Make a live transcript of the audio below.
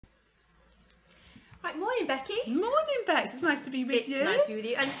Right, morning, Becky. Morning, Bex. It's nice to be with you. It's nice to be with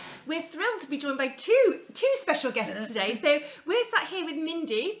you, and we're thrilled to be joined by two special guests today. So we're sat here with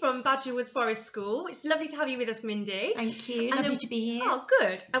Mindy from Badger Woods Forest School. It's lovely to have you with us, Mindy. Thank you. And Lovely to be here. Oh,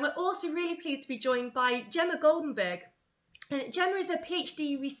 good. And we're also really pleased to be joined by Gemma Goldenberg. And Gemma is a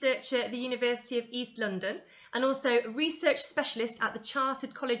PhD researcher at the University of East London and also a research specialist at the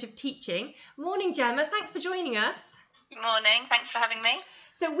Chartered College of Teaching. Morning, Gemma. Thanks for joining us. Good morning. Thanks for having me.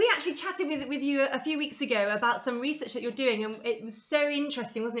 So we actually chatted with you a few weeks ago about some research that you're doing, and it was so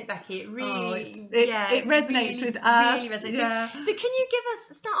interesting, wasn't it, Becky? It really, it resonates with us. Really resonates. Yeah. So can you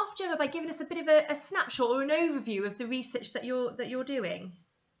start off, Gemma, by giving us a bit of a snapshot or an overview of the research that you're doing?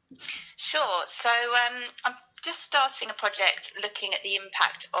 Sure. So I'm just starting a project looking at the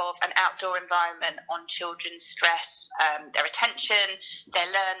impact of an outdoor environment on children's stress, their attention, their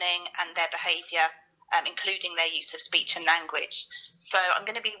learning, and their behaviour. Including their use of speech and language. So I'm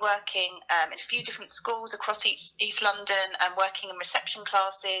going to be working in a few different schools across East London and working in reception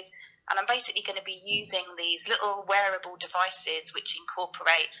classes. And I'm basically going to be using these little wearable devices which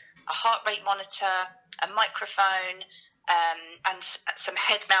incorporate a heart rate monitor, a microphone, and some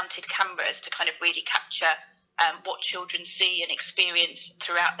head-mounted cameras to kind of really capture what children see and experience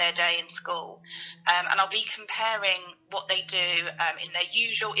throughout their day in school. And I'll be comparing what they do in their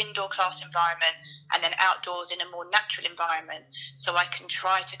usual indoor class environment and then outdoors in a more natural environment, so I can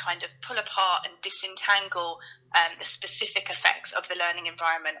try to kind of pull apart and disentangle the specific effects of the learning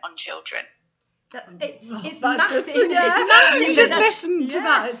environment on children. It's massive. Just listen to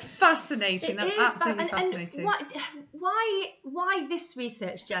that. It's fascinating. That's absolutely fascinating. And why this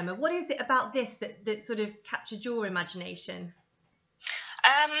research, Gemma? What is it about this that sort of captured your imagination?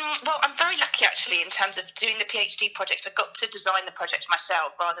 Well, I'm very lucky actually in terms of doing the PhD project. I got to design the project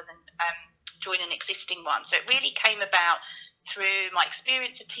myself rather than join an existing one. So it really came about through my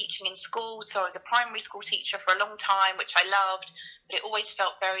experience of teaching in school. So I was a primary school teacher for a long time, which I loved, but it always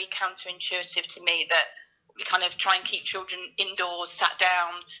felt very counterintuitive to me that we kind of try and keep children indoors, sat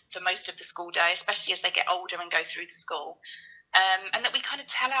down for most of the school day, especially as they get older and go through the school. And that we kind of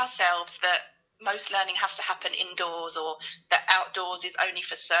tell ourselves that most learning has to happen indoors, or that outdoors is only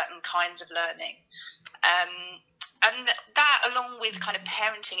for certain kinds of learning. And that, along with kind of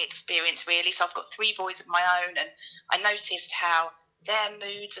parenting experience, really. So I've got 3 boys of my own, and I noticed how their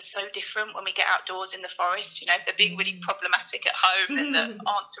moods are so different when we get outdoors in the forest. You know, if they're being really problematic at home, then the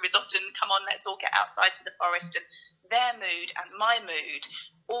answer is often, come on, let's all get outside to the forest. And their mood and my mood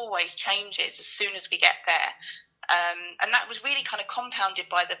always changes as soon as we get there. And that was really kind of compounded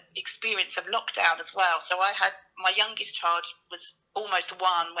by the experience of lockdown as well. So I had, my youngest child was almost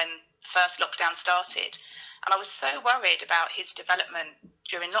 1 when the first lockdown started. And I was so worried about his development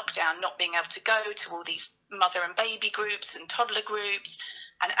during lockdown, not being able to go to all these mother and baby groups and toddler groups.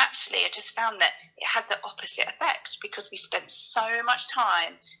 And actually, I just found that it had the opposite effect, because we spent so much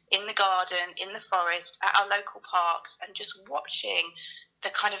time in the garden, in the forest, at our local parks, and just watching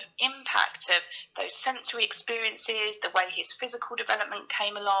the kind of impact of those sensory experiences, the way his physical development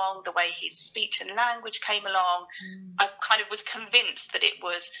came along, the way his speech and language came along. I kind of was convinced that it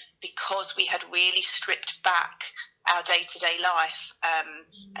was because we had really stripped back our day-to-day life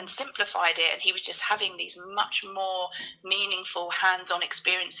and simplified it, and he was just having these much more meaningful hands-on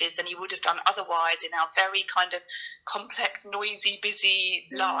experiences than he would have done otherwise in our very kind of complex, noisy, busy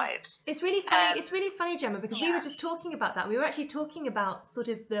lives. It's really funny. It's really funny, Gemma, because we were just talking about that. We were actually talking about sort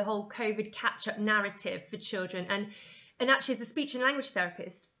of the whole COVID catch-up narrative for children, and actually as a speech and language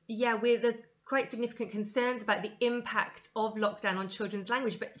therapist, there's quite significant concerns about the impact of lockdown on children's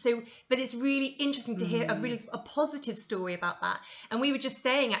language, but it's really interesting to hear a positive story about that. And we were just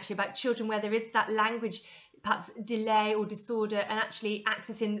saying actually about children where there is that language perhaps delay or disorder, and actually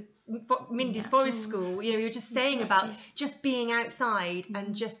accessing Mindy's Forest School, you know, we were just saying about just being outside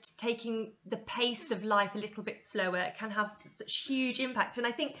and just taking the pace of life a little bit slower can have such huge impact. And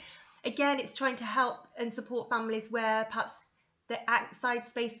I think again it's trying to help and support families where perhaps the outside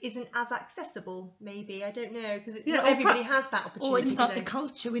space isn't as accessible, maybe. I don't know, because not everybody has that opportunity. Or it's not the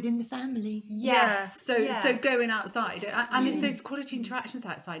culture within the family. So going outside, and it's those quality interactions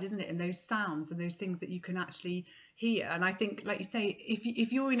outside, isn't it? And those sounds and those things that you can actually hear. And I think, like you say,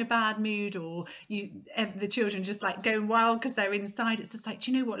 if you're in a bad mood, or the children just like going wild because they're inside, it's just like,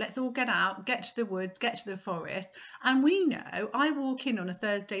 do you know what? Let's all get out, get to the woods, get to the forest. And we know, I walk in on a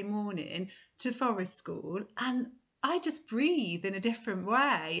Thursday morning to Forest School, and I just breathe in a different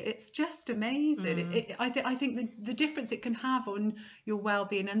way. It's just amazing. I think the difference it can have on your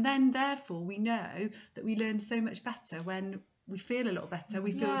well-being, and then therefore we know that we learn so much better when feel a little better,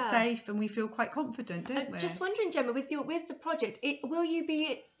 we feel safe, and we feel quite confident, don't we? Just wondering, Gemma, with the project, will you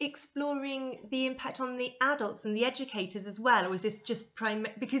be exploring the impact on the adults and the educators as well, or is this just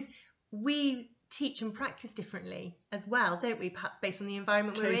because we teach and practice differently as well, don't we, perhaps based on the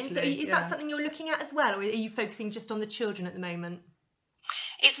environment we're in? So is that something you're looking at as well, or are you focusing just on the children at the moment?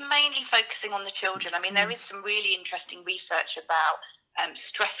 It's mainly focusing on the children. I mean, there is some really interesting research about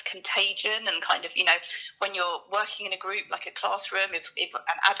stress contagion, and kind of, when you're working in a group like a classroom, if an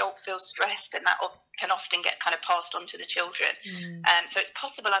adult feels stressed, and that can often get kind of passed on to the children. So it's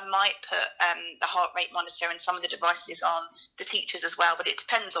possible I might put the heart rate monitor and some of the devices on the teachers as well, but it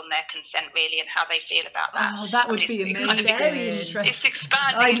depends on their consent really and how they feel about that. Oh, that would be amazing. Very interesting. It's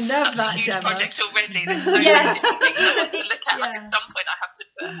expanding into such a huge project already. There's so many different things I want to look at. Like at some point I have to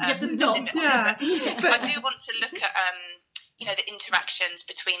put you have to stop. But I do want to look at the interactions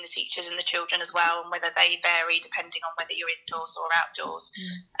between the teachers and the children as well, and whether they vary depending on whether you're indoors or outdoors.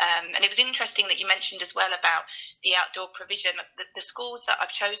 And it was interesting that you mentioned as well about the outdoor provision. The schools that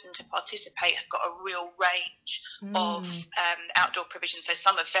I've chosen to participate have got a real range of outdoor provision. So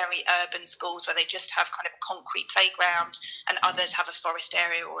some are very urban schools where they just have kind of a concrete playground, and others have a forest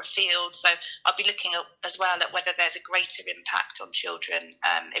area or a field. So I'll be looking at as well at whether there's a greater impact on children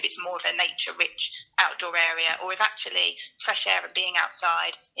if it's more of a nature-rich outdoor area, or if actually fresh air and being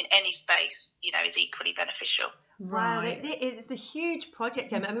outside in any space, is equally beneficial. Wow, it's a huge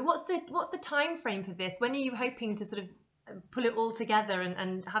project, Gemma. I mean, what's the time frame for this? When are you hoping to sort of pull it all together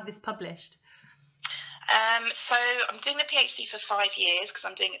and have this published? So I'm doing the PhD for 5 years because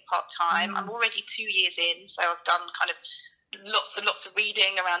I'm doing it part-time. I'm already 2 years in, so I've done kind of lots and lots of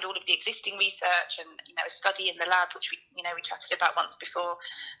reading around all of the existing research, and a study in the lab, which we chatted about once before,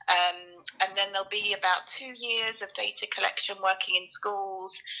 and then there'll be about 2 years of data collection working in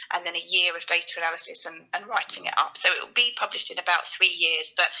schools, and then a year of data analysis and writing it up. So it will be published in about 3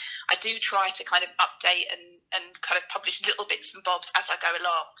 years, but I do try to kind of update and kind of publish little bits and bobs as I go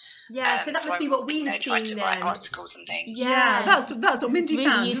along. Yeah, so that must be what we had try seen to write articles and things. Yeah, that's what Mindy really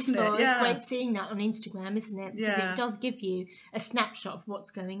found, useful. isn't it? Yeah. It's great seeing that on Instagram, isn't it? Because it does give you a snapshot of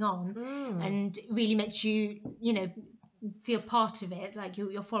what's going on, and really makes you, feel part of it, like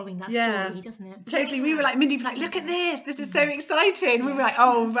you're following that story, doesn't it? Totally. We were like, Mindy was like, look at this is so exciting. We were like,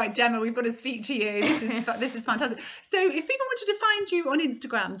 oh right, Gemma, we've got to speak to you, this is fantastic. So if people wanted to find you on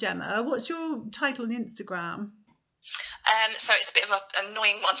Instagram, Gemma, what's your title on Instagram? So it's a bit of an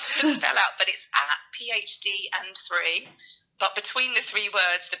annoying one to spell out, but it's at PhD and 3, but between the 3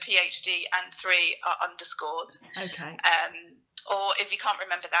 words, the PhD and 3 are underscores. Okay. Or if you can't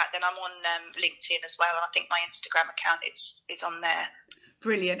remember that, then I'm on LinkedIn as well, and I think my Instagram account is on there.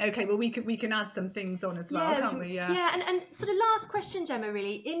 Brilliant. Okay, well we can add some things on as well, can't we? Yeah. And sort of last question, Gemma,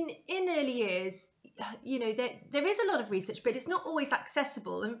 really, in early years, there is a lot of research, but it's not always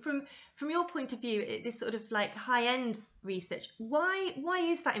accessible. And from your point of view, this sort of like high-end research, why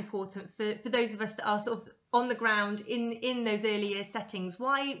is that important for those of us that are sort of on the ground in those early year settings?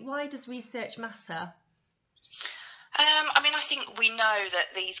 Why does research matter? I mean, I think we know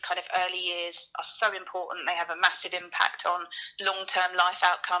that these kind of early years are so important. They have a massive impact on long-term life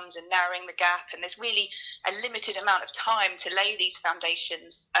outcomes and narrowing the gap. And there's really a limited amount of time to lay these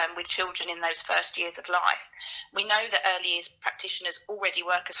foundations with children in those first years of life. We know that early years practitioners already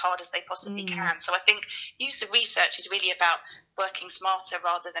work as hard as they possibly can. So I think use of research is really about working smarter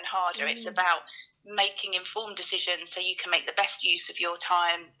rather than harder. It's about making informed decisions so you can make the best use of your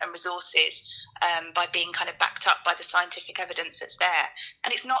time and resources by being kind of backed up by the scientific evidence that's there.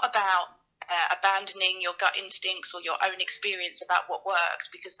 And it's not about abandoning your gut instincts or your own experience about what works,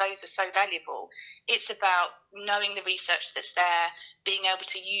 because those are so valuable. It's about knowing the research that's there, being able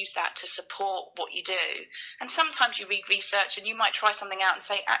to use that to support what you do. And sometimes you read research and you might try something out and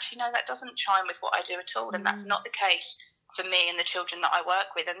say, actually, no, that doesn't chime with what I do at all. And that's not the case for me and the children that I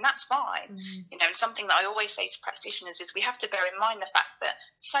work with, and that's fine. And something that I always say to practitioners is we have to bear in mind the fact that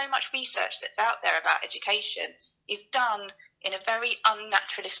so much research that's out there about education is done in a very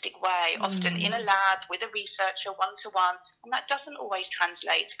unnaturalistic way, often in a lab with a researcher one-to-one, and that doesn't always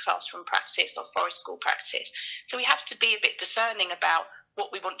translate to classroom practice or forest school practice. So we have to be a bit discerning about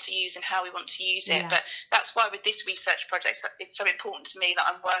what we want to use and how we want to use it. But that's why with this research project, it's so important to me that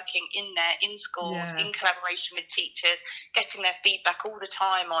I'm working in there, in schools, in collaboration with teachers, getting their feedback all the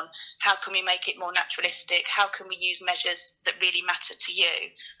time on how can we make it more naturalistic, how can we use measures that really matter to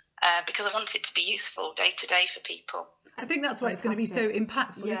you. because I want it to be useful day to day for people. I think that's why it's going to be so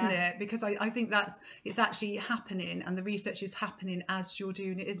impactful, isn't it? Because I think it's actually happening, and the research is happening as you're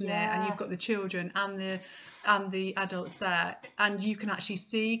doing it, isn't it? And you've got the children and the adults there, and you can actually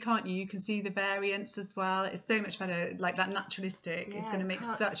see, can't you? You can see the variants as well. It's so much better, like that naturalistic. It's going to make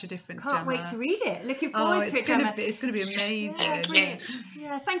such a difference. Can't wait to read it. Looking forward to it, Gemma. It's going to be amazing. Yeah, brilliant.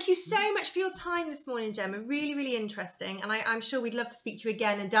 Yeah, thank you so much for your time this morning, Gemma. Really, really interesting, and I'm sure we'd love to speak to you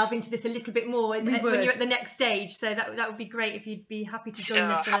again and delve into this a little bit more when you're at the next stage. So that would be great if you'd be happy to join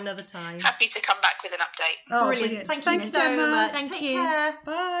us at another time. Happy to come back with an update. Brilliant. Thank you so much. Thank Take you. care.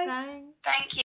 Bye. Bye. Thank you.